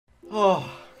Oh,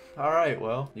 all right.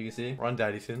 Well, you can see we're on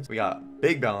daddyskins. We got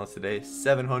big balance today.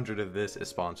 700 of this is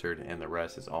sponsored, and the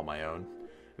rest is all my own.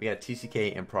 We got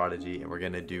TCK and Prodigy, and we're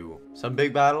gonna do some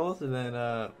big battles, and then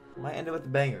might end it with a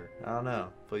banger. I don't know,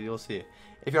 but you'll see.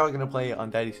 If you're all gonna play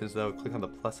on daddyskins though, click on the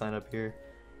plus sign up here,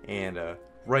 and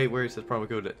right where it says promo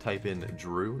code, type in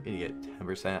Drew, and you get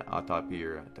 10% on top of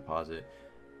your deposit.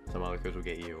 Some other codes will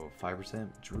get you 5%.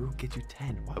 Drew gets you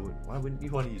 10. Why wouldn't you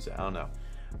want to use it? I don't know,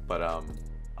 but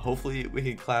hopefully we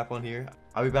can clap on here.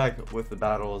 I'll be back with the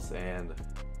battles, and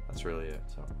that's really it.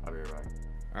 So I'll be right back.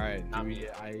 All right,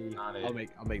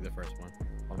 I'll make the first one.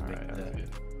 Let's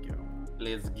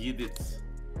get it.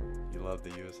 You love the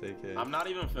USA case. I'm not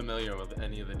even familiar with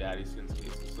any of the daddyskins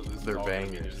cases, so this They're is all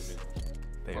bangers.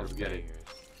 They are bangers.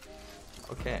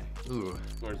 Okay. Ooh.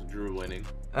 Of course, Drew winning.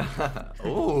 Ooh.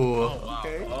 Oh, wow.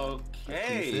 Okay.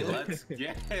 Okay, let's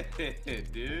get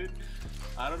it, dude.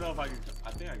 I don't know if I can.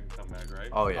 I think I can come back, right?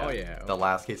 Oh yeah. Oh yeah. The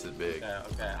last case is big. Yeah.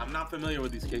 Okay. I'm not familiar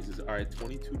with these cases. All right,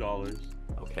 $22.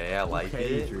 Okay, I like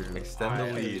it. Drew. Extend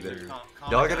the lead.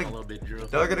 Y'all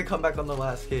Y'all gonna come back on the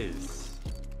last case.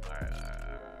 Alright.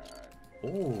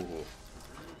 Ooh.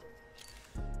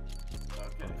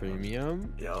 Okay.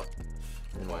 Premium. Yep.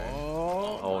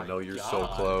 Oh Oh no, you're God. so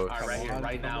close. All right, right here,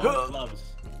 right now. Gloves.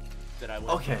 Did I win?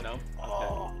 Okay. No.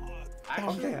 Oh.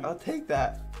 Actually, Okay, I'll take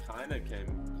that. Kinda came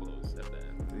close at the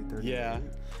end. 330. yeah.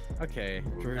 Okay.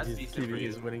 Drew That's is decent for keeping you.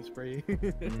 his winning spree.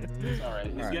 It's all right.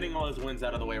 He's Alright. getting all his wins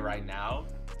out of the way right now,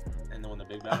 and then when the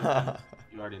big battle comes,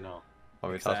 you already know.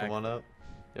 Want me to toss one up?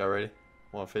 Y'all ready?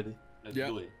 150? Let's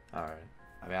do it. All right.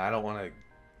 I mean, I don't want to,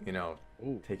 you know,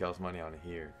 Ooh. take y'all's money on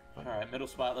here. All right, middle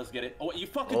spot. Let's get it. Oh, you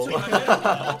fucking Oh. took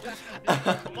my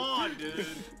middle. Come on, dude.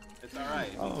 It's all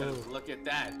right. Because look at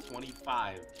that,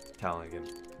 25. Talent again.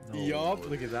 No. Yup.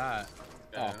 Look at that.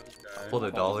 Okay, Oh. okay. Pulled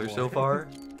 $1 so far.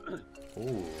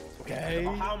 Ooh. Okay.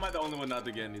 How am I the only one not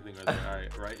to get anything right there? All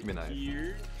right, right Give me a knife.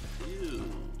 here. Ew.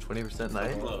 20%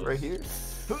 knife close. right here.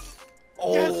 Yes,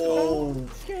 Oh.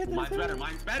 Mine's better.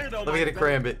 Mine's better though. Let me get a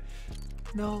karambit.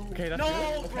 No. Okay, that's No,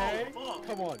 good. bro, Okay. fuck.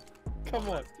 Come on. Come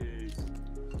on. Jeez.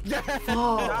 Yeah.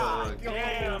 God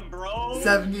damn, bro.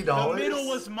 $70? The middle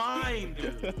was mine,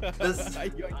 dude. This.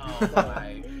 Oh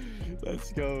my.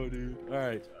 Let's go, dude. All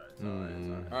right.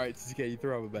 Mm. All right, TCK, you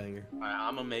throw up a banger. All right,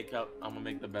 I'm gonna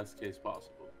make the best case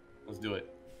possible. Let's do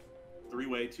it.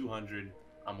 Three-way 200.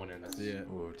 I'm winning this. Yeah.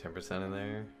 Ooh, 10% in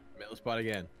there. Middle spot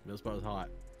again. Middle spot is hot.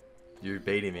 You're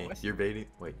baiting me. You're baiting.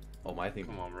 Wait. Oh, my thing.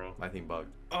 Come on, bro. My thing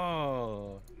bugged.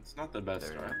 Oh. It's not the best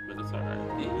There we start, but it's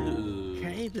alright. Ew.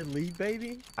 Okay, the lead,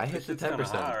 baby. I hit the This shit's 10% kinda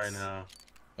hot right now.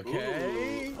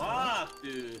 Okay. Ooh, fuck,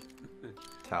 dude.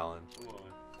 Talon. Come on.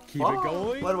 Keep Oh, it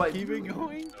going. what do I Keep do? it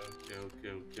going.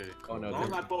 Okay. Oh, no, As long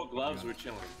as I they're- pull gloves, we're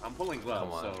chilling. I'm pulling gloves,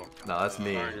 Come on. so. No, that's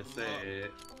me. Sorry to say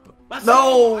it. Let's No!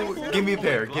 go! I said Give me a I'm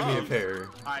pair. pulling Give me a gloves. pair.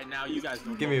 Alright, now you guys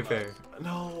don't Give me a pull pair. gloves.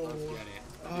 No. Let's get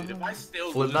it. Dude, if I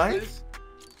still Flip lose knife? this,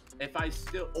 if I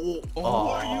still. Oh.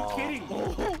 Are you kidding me?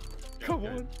 Oh, come Okay.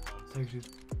 on. Thank you.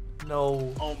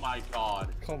 No. Oh my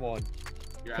god. Come on.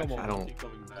 You're Come actually on. I don't- keep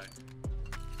coming back.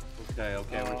 Okay, we're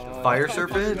chilling. Fire Come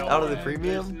Serpent on, out of the man. There's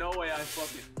premium? no way I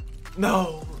fucking.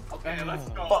 No. Okay, let's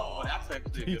go. Oh. That's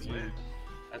actually a good GG. win.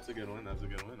 That's a good win.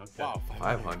 Okay. Wow.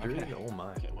 500? Okay. Oh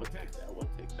my. Okay, we'll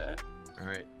take that. All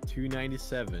right.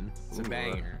 297. It's a Ooh,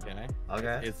 banger. Okay.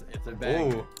 Okay. It's a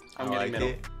banger. Ooh. I'm I getting like middle.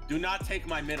 it. Do not take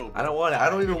my middle. Bro. I don't want it. I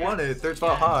don't even want it. Third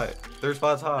spot Yes. hot. Third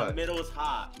spot's The hot. middle is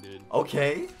hot, dude.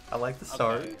 Okay. I like the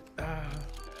start. Okay.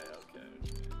 Okay.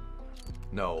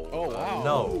 No. Oh wow.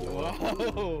 No.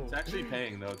 Whoa. It's actually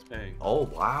paying though. It's paying. Oh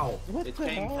wow. What It's the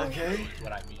paying. hell? Okay. Is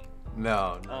what I mean.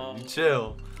 No. You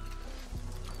chill.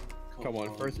 Come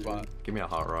on, first dude. spot. Give me a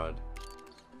hot rod.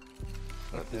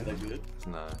 Is that good? It's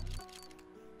not.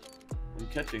 I'm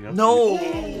catching up. No. to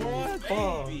you. What?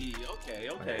 Fuck. Baby.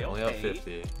 Okay. Only up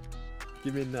 50.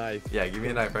 Give me a knife. Yeah, give me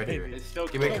a knife right here. It's still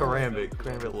Give me a close. karambit.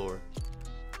 Karambit lore.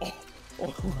 Oh,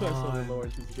 that's on the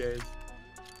Lord TCKs.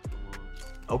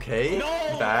 Okay.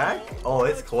 No! Back. Oh,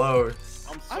 it's close.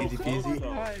 I'm so Easy close, peasy.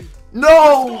 though.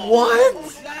 No. What?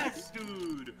 Yes,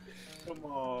 dude. Come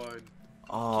on.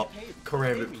 Oh,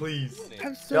 karambit, please.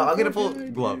 I'm so Yeah, I'll get a full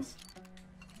fucking gloves.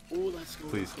 Ooh, let's go.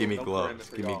 Please let's give me go. No gloves. karambit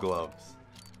for Give me y'all. gloves.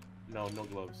 No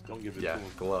gloves. Don't give it Yeah, to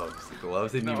him. gloves.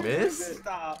 Gloves and No, you miss?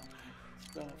 Stop.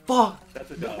 Fuck.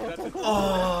 That's a dub. That's a dub.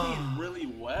 Oh. That's really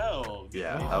well.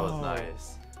 Yeah, that was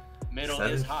nice. Middle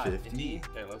is hot. 750? Indeed.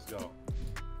 Okay, let's go.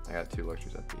 I got 2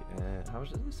 lectures at the end. How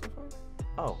much is this so far?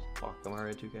 Oh, fuck. I'm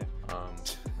already 2K.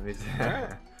 Let me Alright.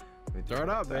 let me Throw it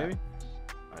up, that. baby.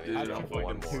 I Dude, need I'm to fucking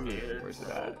one more. scared. Where's it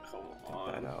bro. at? Come Take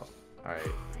that on. out. Alright.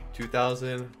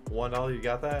 $2,001. You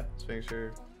got that? Just make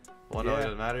sure. $1 Yeah.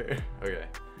 doesn't matter. Okay.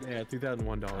 Yeah,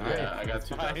 $2,001. Yeah, I got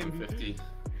 2,050.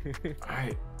 All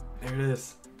right, there it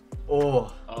is.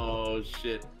 Oh. Oh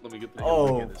shit. Let me get the.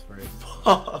 Oh. Get this first.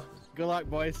 Fuck. Good luck,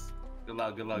 boys. Good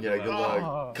luck. Good luck. Yeah, good luck.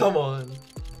 Oh. Come on.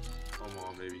 Come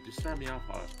on, baby. Just start me off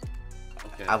hot.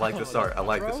 Okay. I like the start. I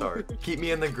like the Bro. start. Keep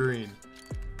me in the green.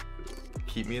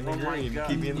 Keep me in the Oh my green. God.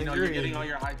 Keep me in the You're green. getting all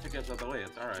your high tickets out the way.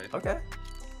 It's alright. Okay.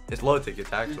 It's low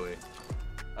tickets actually.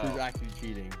 Who's Oh. actually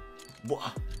cheating?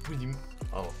 What do you?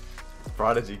 Oh,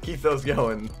 Prodigy. Keep those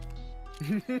going.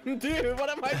 Dude, what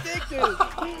am I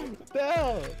thinking?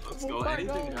 No. Let's go.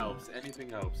 Anything helps. Anything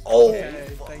helps. Oh. Okay,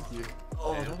 thank you.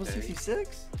 Oh, Okay, that was okay.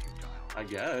 66. I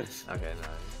guess. Okay,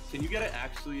 nice. Can you get it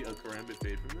actually a karambit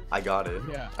fade from this? I got it.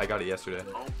 Yeah. I got it yesterday.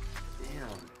 Oh, damn.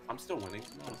 I'm still winning.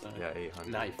 Yeah,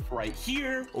 800. Knife right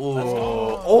here. Oh, Let's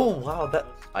go. oh wow, that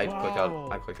I Wow.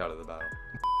 clicked out of the battle.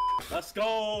 Let's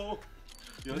go.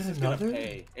 Yo, this Is is it gonna another?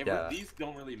 pay. Yeah. These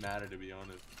don't really matter, to be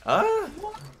honest.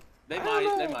 They I might.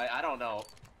 don't They know. might. I don't know.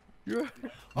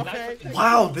 Okay.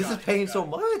 Wow, this is paying so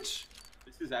much.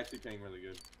 This is actually paying really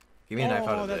good. Give me a knife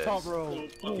out of that's this. all, bro.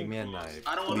 Give me a knife,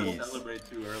 I don't want please. to celebrate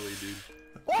too early, dude.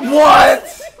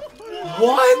 What?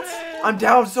 What? I'm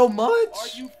down so much.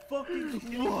 Are you fucking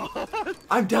kidding me?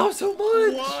 I'm down so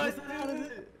much. What?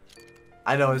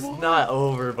 I know it's not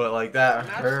over, but like that I'm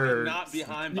actually hurts. not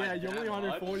behind by Yeah, you're only that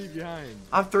 140 much. behind.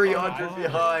 I'm 300 Oh my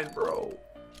behind, bro.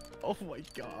 Oh my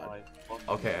god.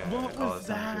 Okay. What oh, was that's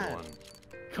not a good that? one.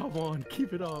 Come on,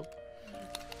 keep it up.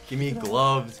 Give me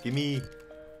gloves. Give me.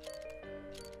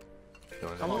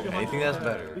 I'm gonna go Anything that's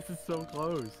better. This is so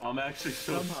close. I'm actually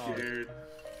so Somehow. scared.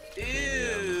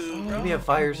 Ew, bro. Give me a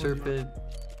fire serpent.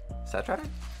 Is that right?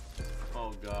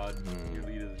 Oh god, Hmm. your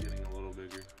lead is getting a little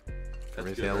bigger. I'm That's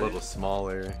getting good, a right? little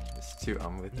smaller. It's two.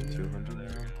 I'm with the 200 There we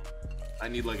now. go. I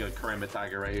need like a karambit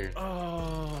tiger right here.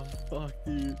 Oh, fuck,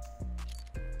 dude.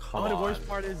 Come Oh, the on. worst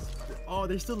part is,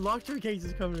 there's still luxury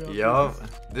cases coming up. Yup.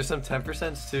 There's some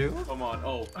 10% too. Come on.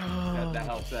 Oh, Oh, that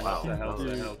helps. That Wow. helps. That helps. That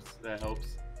Dude. helps. That helps.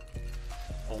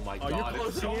 Oh my Oh, you're god,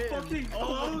 it's so closing in. fucking Oh,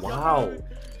 close. Wow.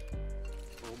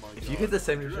 Oh my If god. you get the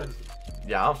 70%,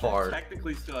 yeah, I'm far.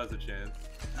 Technically still has a chance.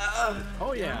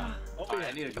 Oh, yeah. Oh, yeah.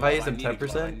 I need a glove. If I use some need a glove,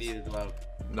 10%? I need a glove.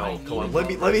 No, I come need on. a Let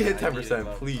me glove hit right now. I need a 10%,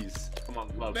 glove. please. Come on,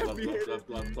 glove, Let glove, me glove, hit glove, it.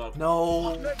 glove, glove. No.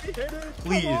 Let me hit it.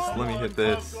 Please, Come let me on. hit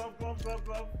this. Glove, glove, glove,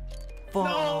 glove, Fuck.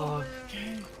 glove.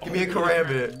 Give me a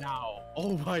karambit. Now.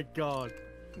 Oh my god.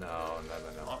 No.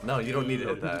 No, you don't need to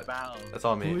hit that. That's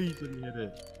all me. Please let me hit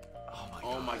it. Oh my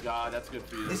Oh god. my god, that's good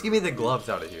for you. Just give me the gloves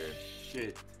out of here.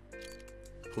 Shit.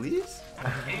 Please?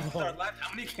 Hey, start left.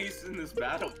 How many cases in this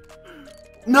battle?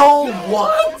 No,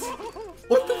 what?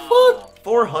 What the fuck?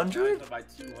 400? By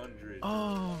 200.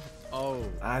 Oh.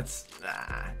 That's.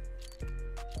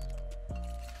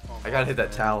 Come I gotta hit that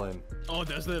on, talon. Oh,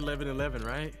 that's the 11-11,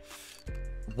 right?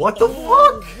 What the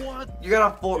Oh, fuck? What? You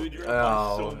got a 4. Dude, you're up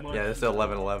Oh, so much. yeah, this is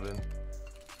 11-11.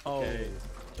 Oh. Okay.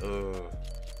 Ugh.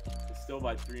 It's still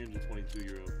by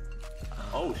 322-year-old.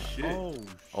 Oh shit.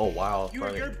 Oh, wow. You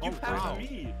Finally. passed wow.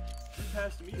 me. You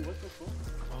passed me. What the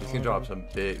fuck? This can drop some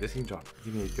big. This can drop.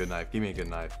 Give me a good knife. Give me a good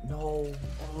knife. No.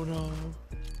 Oh no.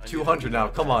 I need 200 a now.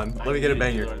 dealer Come on. then. Let me get a I need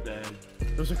banger. dealer then.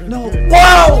 Those are gonna No. be good.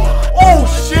 Wow!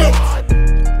 Oh shit!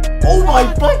 Oh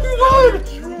my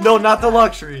fucking god! No, not the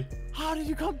luxury. How did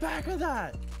you come back with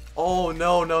that? Oh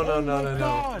no. Oh my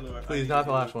God. Please, not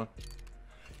the last one.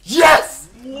 Yes!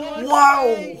 What?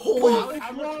 Wow! How Holy!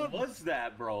 much was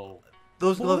that, bro?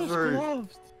 Those gloves Those were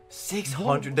gloves.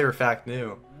 600. They were fact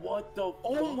new. What the?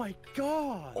 Oh fuck? my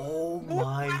god. Oh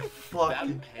my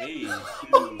fucking. That pays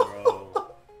too,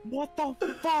 bro. What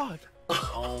the fuck?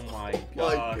 Oh my My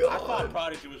god. I God. thought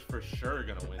Prodigy was for sure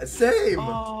gonna win. dude. Same.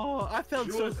 Oh, I felt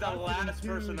You so was the confident, last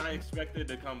dude. person I expected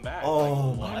to come back.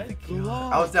 Oh Like, my what?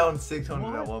 god. I was down 600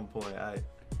 at What? one point.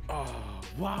 Oh,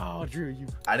 wow, Drew, you.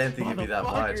 I didn't think it'd be that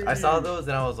much. I saw those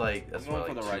and I was like, that's I'm more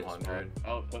going like for the right spot. 200.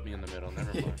 Oh, put me in the middle.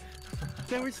 Never mind.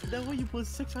 That way you put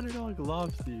 $600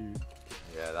 gloves, dude.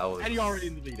 Yeah, that was. And you're already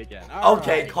in the lead again. Okay,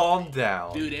 Alright. calm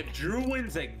down. Dude, if Drew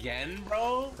wins again,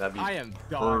 bro, That'd be I am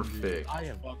done. Dude. perfect. I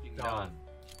am fucking done. done.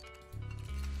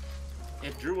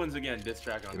 If Drew wins again, diss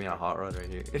track on Give me a hot rod right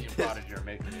here. Me and Prodigy are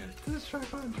making it. This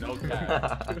track on No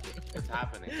cap. It's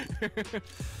happening.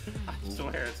 I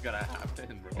swear it's gonna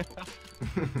happen, bro.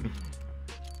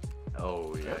 Oh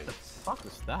What the yikes. fuck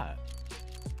was that?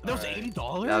 That was Alright.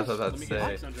 $80? That's what I Let was me about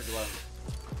get to say. 600 gloves.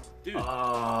 Dude,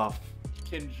 Oh,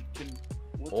 can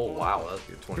what's oh going wow, on? that's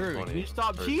good. Drew, 2020. can you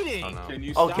stop Or- cheating? oh, no. Can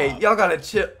you Okay, stop? y'all gotta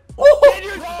chill.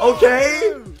 Oh,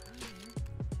 okay.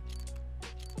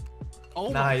 Oh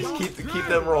my Nice. God, Keep Drew.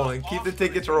 them rolling. Keep the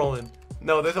tickets rolling.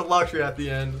 No, there's a luxury at the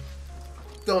end.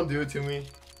 Don't do it to me.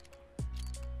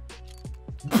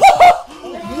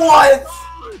 What?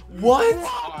 What?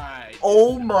 Alright.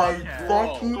 Oh my Okay.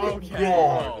 fucking Okay.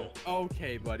 god.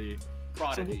 Okay, buddy. So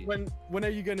Prodigy. when are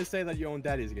you gonna say that you own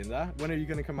daddyskins, huh? When are you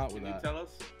gonna come out with Can you that? tell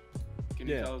us? Can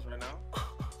you Yeah. tell us right now? Yeah,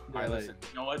 Alright, like- listen.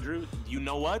 You know what, Drew? You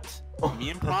know what? Me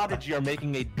and Prodigy are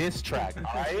making a diss track,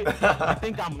 alright? I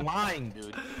think I'm lying,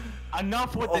 dude.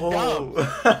 Enough with the dubs.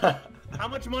 Oh. How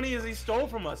much money has he stole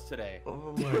from us today?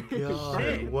 Oh my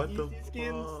god. What the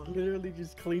Skins fuck? literally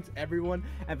just cleans everyone,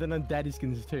 and then on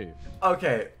daddyskins too.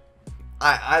 Okay.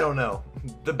 I don't know.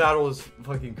 The battle was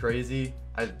fucking crazy.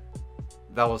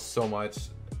 That was so much.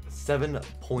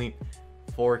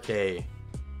 7.4k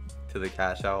to the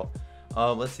cash out.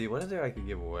 Let's see, what is there I could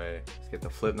give away? Let's get the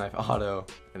flip knife auto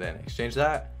and then exchange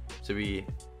that. So we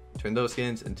turn those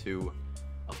skins into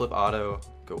a flip auto,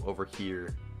 go over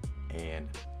here, and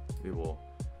we will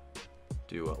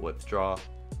do a withdraw.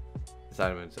 This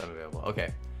item is unavailable.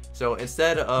 Okay, so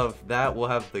instead of that, we'll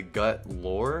have the gut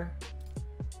lore,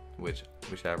 which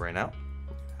we should have right now.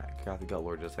 I got the gut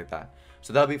lore just like that.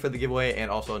 So that'll be for the giveaway,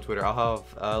 and also on Twitter. I'll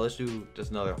have, let's do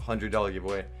just another $100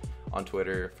 giveaway on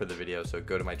Twitter for the video. So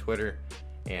go to my Twitter,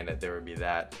 and there will be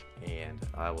that, and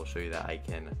I will show you that I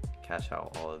can cash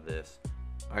out all of this.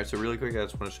 All right, so really quick, I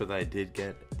just want to show that I did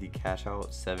get the cash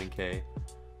out 7k.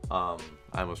 I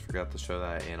almost forgot to show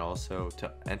that, and also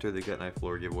to enter the gut knife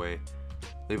lore giveaway,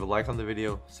 leave a like on the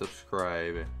video,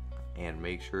 subscribe, and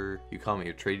make sure you comment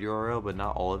your trade URL, but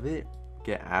not all of it.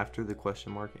 Get after the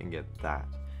question mark and get that.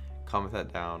 Comment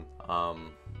that down,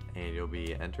 and you'll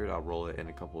be entered. I'll roll it in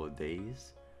a couple of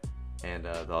days, and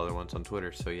the other one's on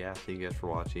Twitter. So yeah, thank you guys for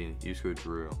watching. Use code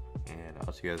Drew, and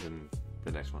I'll see you guys in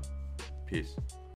the next one. Peace.